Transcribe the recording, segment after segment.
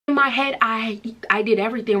my head, I did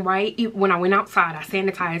everything right. When I went outside, I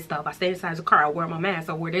sanitized stuff. I sanitized the car. I wore my mask.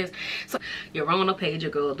 I wore this. So you're on a page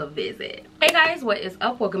of girl to visit. Hey guys, what is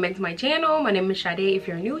up? Welcome back to my channel. My name is Sade. If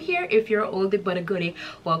you're new here, if you're oldie but a goodie,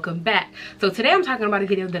 welcome back. So today I'm talking about a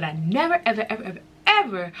video that I never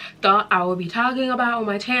ever thought I would be talking about on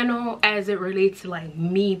my channel as it relates to like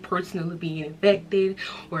me personally being infected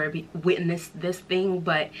or witnessed this thing,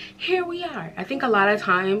 but here we are. I think a lot of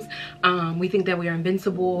times we think that we are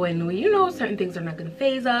invincible and we, certain things are not going to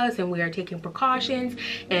phase us and we are taking precautions,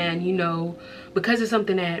 and because it's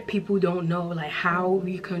something that people don't know, like how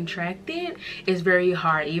we contract it is very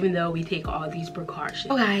hard even though we take all these precautions.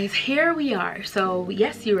 So guys, here we are. So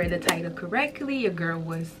yes, you read the title correctly. Your girl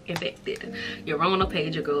was infected. You're on a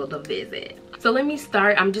page of girl to visit. So let me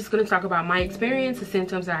start. I'm just going to talk about my experience, the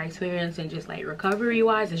symptoms that I experienced, and just like recovery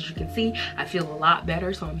wise. As you can see, I feel a lot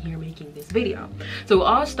better, so I'm here making this video. So it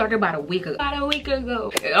all started about a week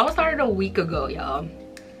ago. It all started a week ago, y'all.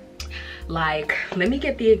 Like, let me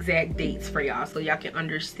get the exact dates for y'all so y'all can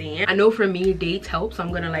understand. I know for me dates help, so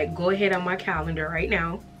I'm gonna like go ahead on my calendar right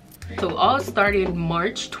now. So it all started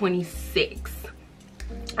March 26th.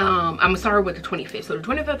 I'm gonna start with the 25th. So the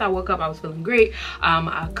 25th, I woke up, I was feeling great.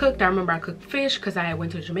 I cooked. I remember I cooked fish because I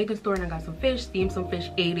went to the Jamaican store and I got some fish, steamed some fish,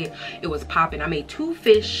 ate it. It was popping. I made 2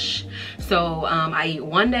 fish. So I ate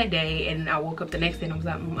 1 that day, and I woke up the next day and I was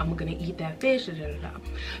like, I'm gonna eat that fish.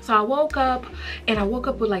 So I woke up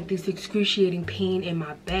with like this excruciating pain in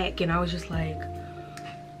my back, and I was just like,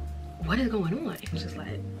 what is going on? It was just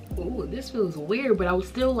like, ooh, this feels weird, but I was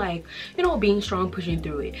still like, being strong, pushing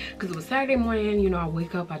through it, because it was Saturday morning. I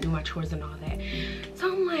wake up, I do my chores and all that.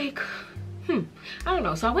 So I'm like, I don't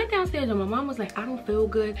know. So I went downstairs and my mom was like, I don't feel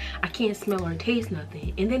good, I can't smell or taste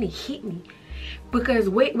nothing. And then it hit me, because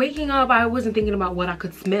waking up, I wasn't thinking about what I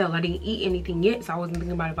could smell. I didn't eat anything yet, so I wasn't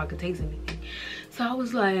thinking about if I could taste anything. So I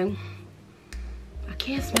was like, I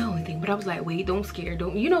can't smell anything. But I was like, wait, don't scare,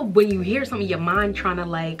 don't, when you hear something, your mind trying to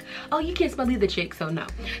like, oh, you can't smell either, chick, so no.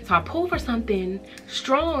 So I pulled for something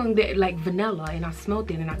strong, that like vanilla, and I smelled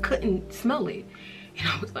it and I couldn't smell it, and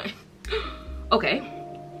I was like, okay.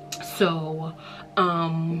 So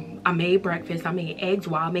I made breakfast. I made eggs.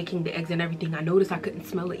 While making the eggs and everything, I noticed I couldn't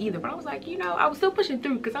smell it either, but I was like, I was still pushing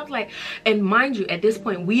through, because I was like, and mind you, at this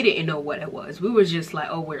point we didn't know what it was. We were just like,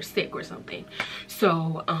 oh, we're sick or something.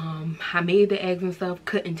 So I made the eggs and stuff,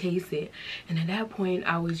 couldn't taste it, and at that point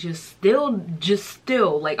I was just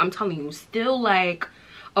still like, I'm telling you, still like,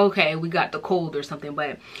 okay, we got the cold or something.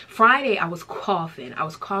 But Friday I was coughing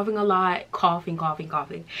a lot, coughing,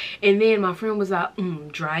 and then my friend was like,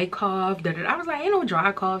 dry cough, I was like, ain't no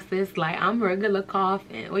dry cough, sis, like I'm regular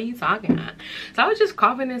coughing, what are you talking about? So I was just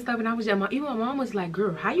coughing and stuff, and I was just, even my mom was like,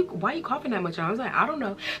 girl, why you coughing that much? And I was like, I don't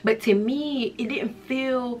know, but to me it didn't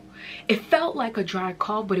feel, it felt like a dry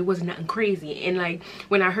cough, but it was nothing crazy. And like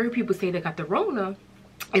when I heard people say they got the Rona,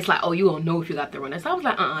 it's like, oh, you don't know if you got the Rona. So I was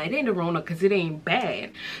like, it ain't the Rona, because it ain't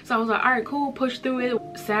bad. So I was like, all right, cool, push through it.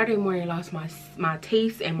 Saturday morning I lost my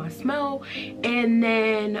taste and my smell, and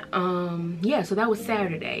then yeah, so that was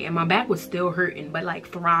Saturday, and my back was still hurting but like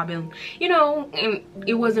throbbing, and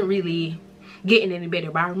it wasn't really getting any better.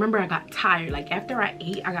 But I remember I got tired. Like after I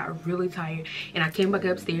ate, I got really tired, and I came back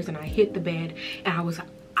upstairs and I hit the bed, and I was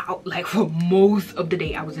out like for most of the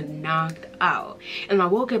day. I was knocked out, and I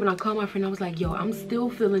woke up and I called my friend. I was like, yo, I'm still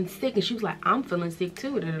feeling sick, and she was like, I'm feeling sick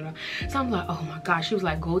too. So I'm like, oh my gosh. She was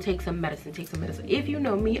like, go take some medicine, If you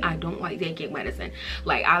know me, I don't like taking medicine.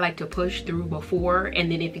 Like I like to push through before, and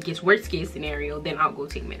then if it gets worst case scenario, then I'll go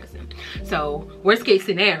take medicine. So worst case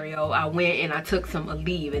scenario, I went and I took some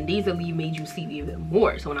Aleve, and these Aleve made you sleep even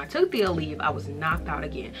more. So when I took the Aleve, I was knocked out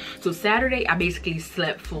again. So Saturday I basically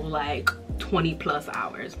slept for like 20+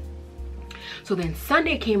 hours. So then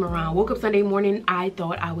Sunday came around, woke up Sunday morning, I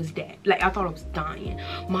thought I was dead. Like I thought I was dying.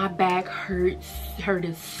 My back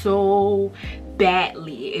hurted so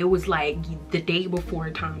badly. It was like the day before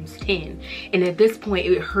times 10. And at this point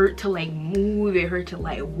it hurt to like move, it hurt to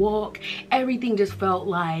like walk. Everything just felt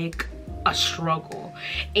like a struggle.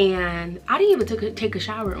 And I didn't even take a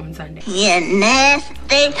shower on Sunday. Yeah,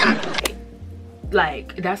 nasty.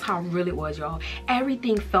 Like that's how real it was, y'all.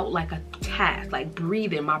 Everything felt like a task, like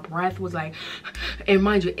breathing, my breath was like, and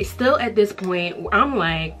mind you, it's still at this point I'm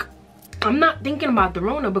like, I'm not thinking about the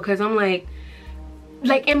Rona, because I'm like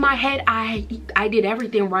in my head I did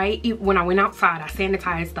everything right. When I went outside, I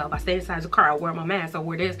sanitized stuff, I sanitized the car, I wore my mask, I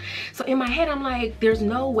wore this. So in my head I'm like, there's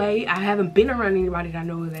no way, I haven't been around anybody that I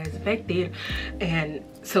know that's affected. And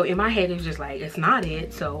so in my head it's just like, it's not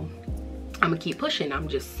it. So I'm gonna keep pushing. I'm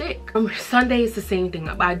just sick. Sunday is the same thing.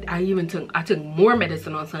 I took more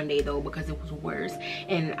medicine on Sunday though, because it was worse,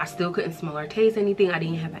 and I still couldn't smell or taste anything. I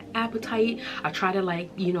didn't have an appetite. I tried to, like,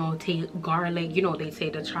 you know, take garlic. You know, they say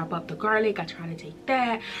to chop up the garlic. I try to take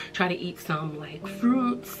that. Try to eat some like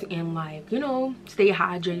fruits and, like, you know, stay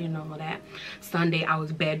hydrated and all that. Sunday I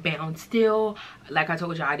was bed bound still. Like I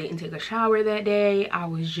told you, I didn't take a shower that day. I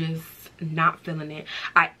was just not feeling it.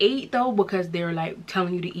 I ate though, because they're like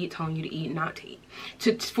telling you to eat, not to eat,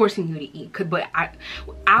 to forcing you to eat. But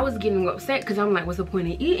I was getting upset because I'm like, what's the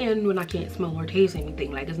point of eating when I can't smell or taste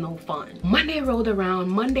anything? Like, it's no fun. Monday rolled around.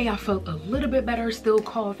 Monday I felt a little bit better, still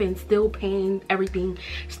coughing, still pain, everything,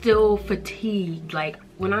 still fatigued. Like,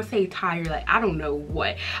 when I say tired, like, I don't know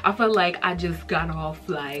what. I felt like I just got off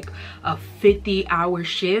like a 50-hour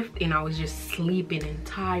shift and I was just sleeping and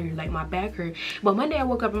tired, like my back hurt. But Monday I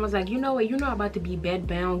woke up and I was like, you know what, I'm about to be bed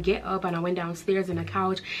bound, get up. And I went downstairs in the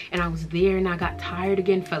couch and I was there, and I got tired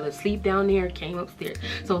again, fell asleep down there, came upstairs.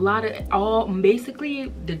 So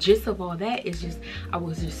basically the gist of all that is just, I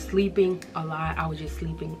was just sleeping a lot. I was just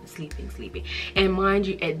sleeping. And mind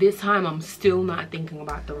you, at this time I'm still not thinking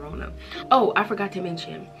about the Rona. Oh, I forgot to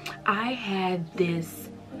mention, I had this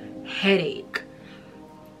headache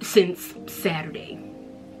since Saturday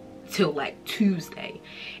till like Tuesday,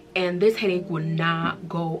 and this headache would not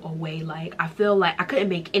go away. Like, I feel like I couldn't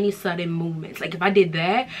make any sudden movements. Like, if I did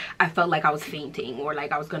that, I felt like I was fainting or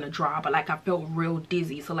like I was gonna drop, but like I felt real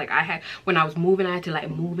dizzy. So like, when I was moving, I had to like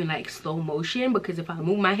move in like slow motion, because if I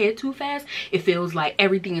move my head too fast, it feels like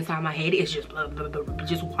everything inside my head is just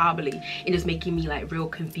just wobbly and just making me like real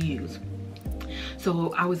confused.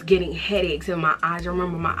 So I was getting headaches in my eyes. I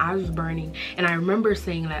remember my eyes was burning, and I remember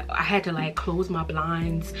saying like I had to like close my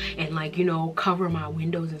blinds and, like, you know, cover my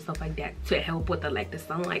windows and stuff like that to help with the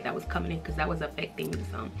sunlight that was coming in, because that was affecting me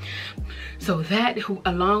some. So that,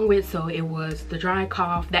 along with, so it was the dry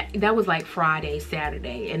cough that was like Friday,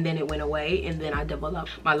 Saturday, and then it went away, and then I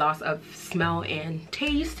developed my loss of smell and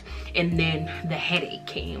taste, and then the headache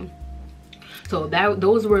came. So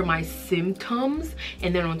those were my symptoms.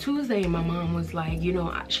 And then on Tuesday, my mom was like, you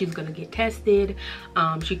know, she's gonna get tested.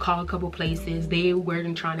 She called a couple places. They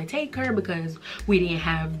weren't trying to take her because we didn't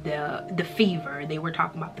have the fever. They were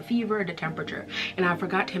talking about the fever, the temperature. And I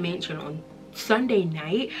forgot to mention, on Sunday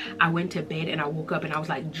night I went to bed and I woke up and I was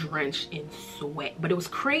like drenched in sweat. But it was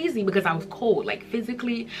crazy because I was cold. Like,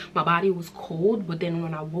 physically my body was cold, but then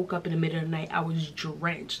when I woke up in the middle of the night, I was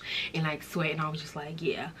drenched in like sweat, and I was just like,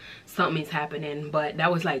 yeah, something's happening. But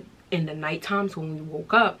that was like in the nighttime. So when we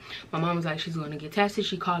woke up, my mom was like, she's going to get tested.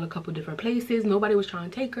 She called a couple different places. Nobody was trying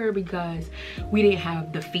to take her because we didn't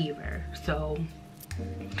have the fever. So,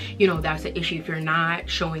 you know, that's the issue. If you're not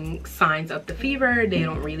showing signs of the fever, they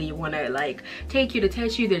don't really want to like take you to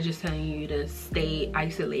test you. They're just telling you to stay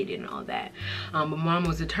isolated and all that. But mom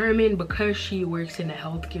was determined, because she works in the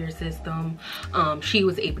healthcare system. She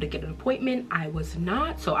was able to get an appointment. I was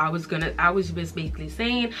not. So I was just basically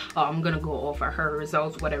saying, oh, I'm gonna go off of her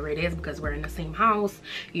results, whatever it is, because we're in the same house,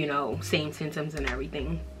 you know, same symptoms and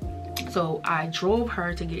everything. So I drove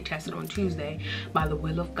her to get tested on Tuesday by the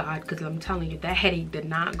will of God, because I'm telling you, that headache did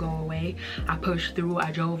not go away. I pushed through.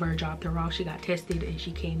 I drove her, dropped her off. She got tested and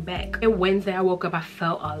she came back. And Wednesday I woke up, I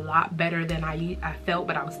felt a lot better than I felt,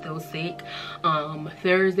 but I was still sick.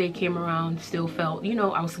 Thursday came around, still felt, you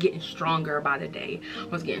know, I was getting stronger by the day. I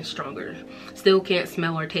was getting stronger. Still can't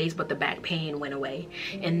smell or taste, but the back pain went away.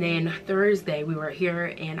 And then Thursday we were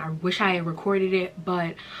here, and I wish I had recorded it,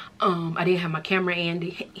 but I didn't have my camera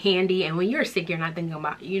handy. And when you're sick, you're not thinking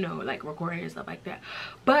about, you know, like recording and stuff like that.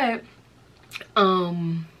 But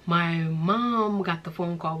my mom got the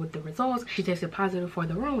phone call with the results. She tested positive for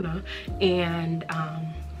the Rona, and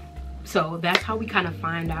so that's how we kind of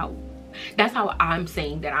find out. That's how I'm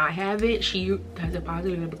saying that I have it. She tested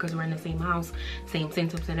positive because we're in the same house, same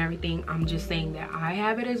symptoms and everything. I'm just saying that I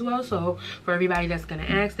have it as well. So for everybody that's gonna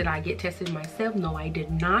ask, did I get tested myself? No, I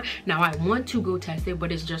did not. Now I want to go test it,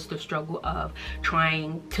 but it's just the struggle of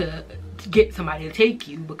trying to get somebody to take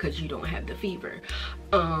you because you don't have the fever.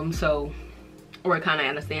 So we're kind of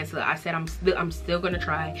at a standstill. I said I'm still gonna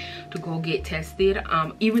try to go get tested,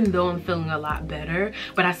 even though I'm feeling a lot better.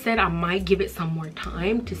 But I said I might give it some more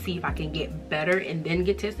time to see if I can get better and then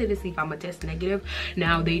get tested to see if I'm a test negative.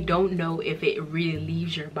 Now they don't know if it really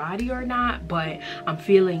leaves your body or not, but I'm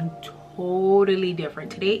feeling totally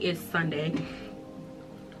different. Today is Sunday.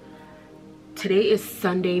 Today is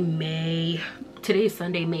Sunday, May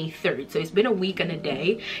 3rd. So it's been a week and a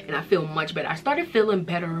day, and I feel much better. I started feeling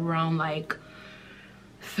better around like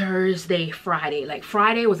Thursday, Friday. Like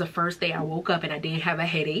Friday was the first day I woke up and I didn't have a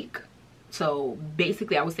headache. So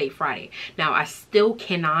basically I would say Friday. Now I still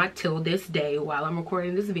cannot, till this day while I'm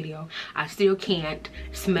recording this video, I still can't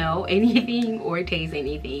smell anything or taste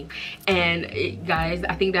anything. And guys,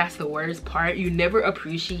 I think that's the worst part. You never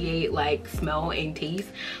appreciate like smell and taste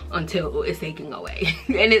until it's taken away.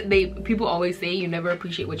 And people always say you never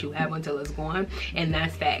appreciate what you have until it's gone, and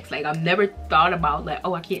that's facts. Like I've never thought about like,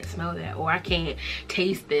 oh, I can't smell that, or I can't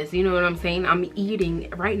taste this, you know what I'm saying? I'm eating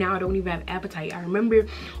right now, I don't even have appetite. I remember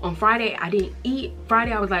on Friday I didn't eat.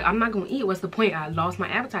 Friday I was like, I'm not gonna eat, what's the point? I lost my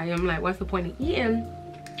appetite. I'm like, what's the point of eating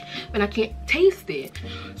when I can't taste it?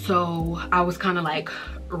 So I was kind of like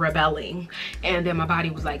rebelling, and then my body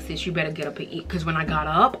was like, sis, you better get up and eat. Because when I got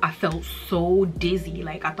up, I felt so dizzy,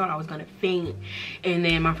 like I thought I was gonna faint. And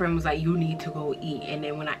then my friend was like, you need to go eat. And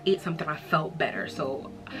then when I ate something, I felt better. So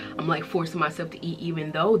I'm like forcing myself to eat,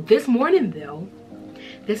 even though this morning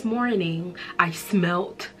I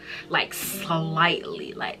smelled like slightly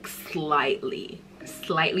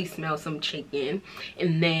smell some chicken.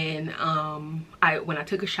 And then when I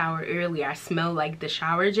took a shower earlier, I smelled like the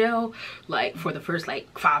shower gel like for the first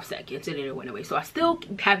like 5 seconds, and then it went away. So I still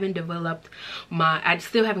haven't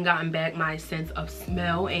gotten back my sense of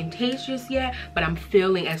smell and taste just yet, but I'm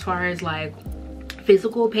feeling, as far as like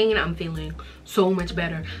physical pain, I'm feeling so much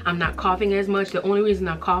better. I'm not coughing as much. The only reason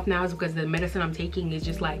I cough now is because the medicine I'm taking is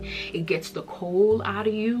just like, it gets the cold out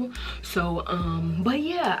of you. So but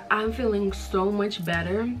yeah, I'm feeling so much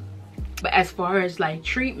better. But as far as like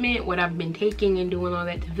treatment, what I've been taking and doing all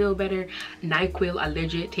that to feel better, NyQuil, I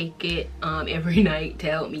legit take it every night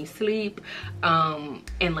to help me sleep.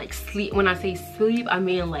 And like sleep, when I say sleep, I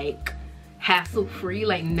mean like hassle free.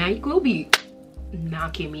 Like NyQuil be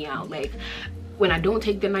knocking me out. Like when I don't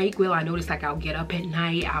take the NyQuil, I notice like I'll get up at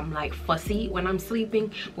night, I'm like fussy when I'm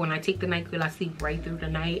sleeping. But when I take the NyQuil, I sleep right through the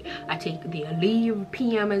night. I take the Aleve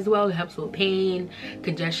PM as well. It helps with pain,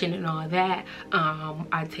 congestion, and all that.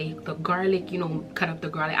 I take the garlic, you know, cut up the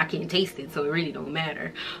garlic. I can't taste it, so it really don't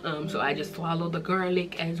matter. So I just swallow the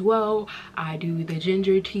garlic as well. I do the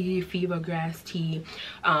ginger tea, fever grass tea.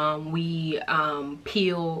 We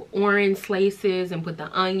peel orange slices and put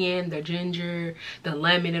the onion, the ginger, the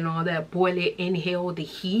lemon, and all that, boil it, inhale the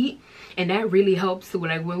heat, and that really helps. So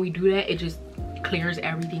like when we do that, it just clears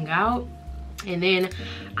everything out. And then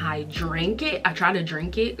I drink it. I try to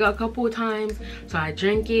drink it a couple of times. So I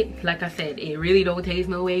drink it. Like I said, it really don't taste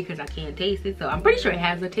no way because I can't taste it. So I'm pretty sure it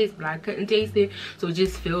has a taste, but I couldn't taste it. So it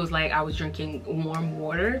just feels like I was drinking warm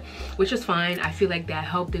water, which is fine. I feel like that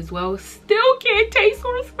helped as well. Still can't taste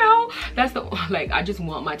or smell. That's the, like, I just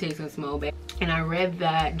want my taste and smell back. And I read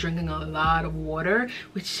that drinking a lot of water,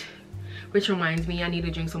 which reminds me, I need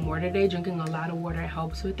to drink some more today. Drinking a lot of water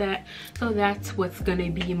helps with that. So that's what's gonna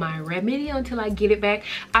be my remedy until I get it back.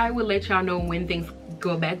 I will let y'all know when things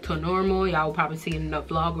go back to normal. Y'all will probably see it in a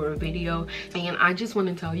vlog or a video. And I just want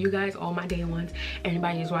to tell you guys, all my day ones,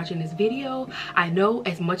 anybody who's watching this video, I know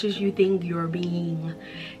as much as you think you're being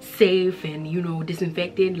safe and, you know,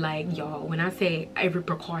 disinfected, like, y'all, when I say every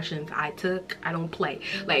precautions I took, I don't play.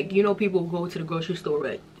 Like, you know, people go to the grocery store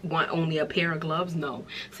with want only a pair of gloves. No,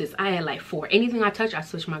 sis, I had like 4. Anything I touch, I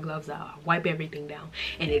switch my gloves out. I wipe everything down,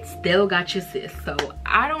 and it still got you, sis. So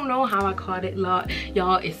I don't know how I caught it,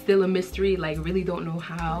 y'all. It's still a mystery. Like, really don't know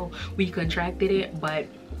how we contracted it, but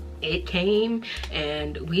it came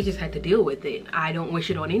and we just had to deal with it. I don't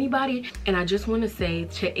wish it on anybody. And I just want to say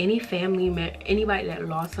to any family, anybody that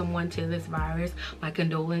lost someone to this virus, my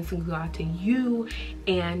condolences go out to you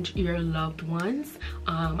and your loved ones.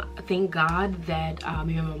 Thank God that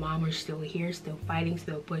me and my mom are still here, still fighting,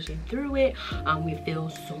 still pushing through it. We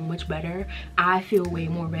feel so much better. I feel way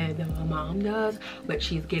more better than my mom does, but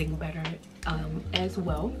she's getting better as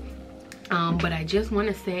well. But I just want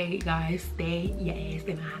to say, guys, stay your ass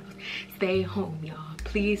in the house. Stay home, y'all.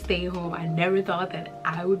 Please stay home. I never thought that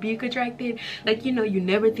I would be contracted. Like, you know, you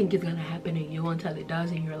never think it's gonna happen to you until it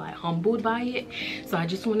does, and you're like humbled by it. So I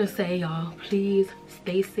just want to say, y'all, please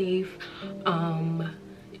stay safe.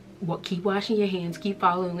 Keep washing your hands, keep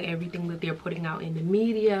following everything that they're putting out in the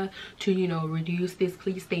media to, you know, reduce this.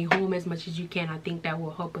 Please stay home as much as you can. I think that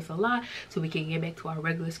will help us a lot so we can get back to our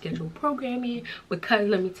regular scheduled programming, because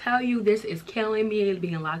let me tell you, this is killing me,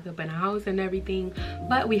 being locked up in a house and everything.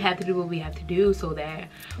 But we have to do what we have to do so that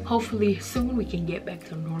hopefully soon we can get back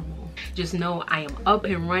to normal. Just know I am up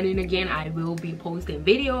and running again. I will be posting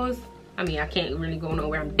videos. I mean, I can't really go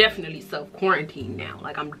nowhere. I'm definitely self-quarantined now.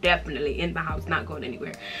 Like, I'm definitely in the house, not going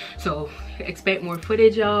anywhere. So expect more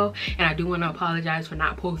footage, y'all. And I do want to apologize for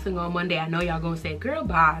not posting on Monday. I know y'all gonna say, girl,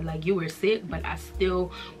 bye, like you were sick, but I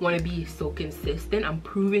still want to be so consistent. I'm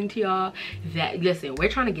proving to y'all that, listen, we're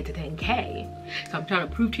trying to get to 10K. So I'm trying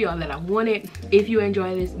to prove to y'all that I want it. If you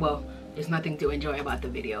enjoy this, well, there's nothing to enjoy about the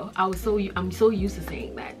video. I'm so used to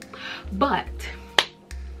saying that. But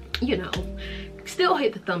you know, still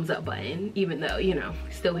hit the thumbs up button, even though, you know,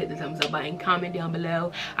 still hit the thumbs up button. Comment down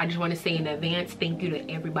below. I just want to say in advance, thank you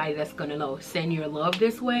to everybody that's gonna send your love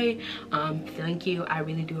this way. Thank you. I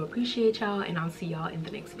really do appreciate y'all, and I'll see y'all in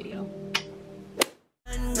the next video.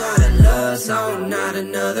 Not a love song, not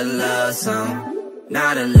another love song.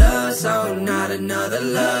 Not a love song, not another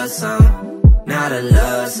love song. Not a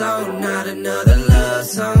love song, not another love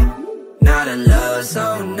song. Not a love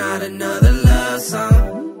song, not another love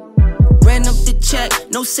song. Ran up the check,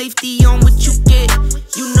 no safety on what you get.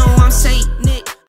 You know I'm Saint Nick.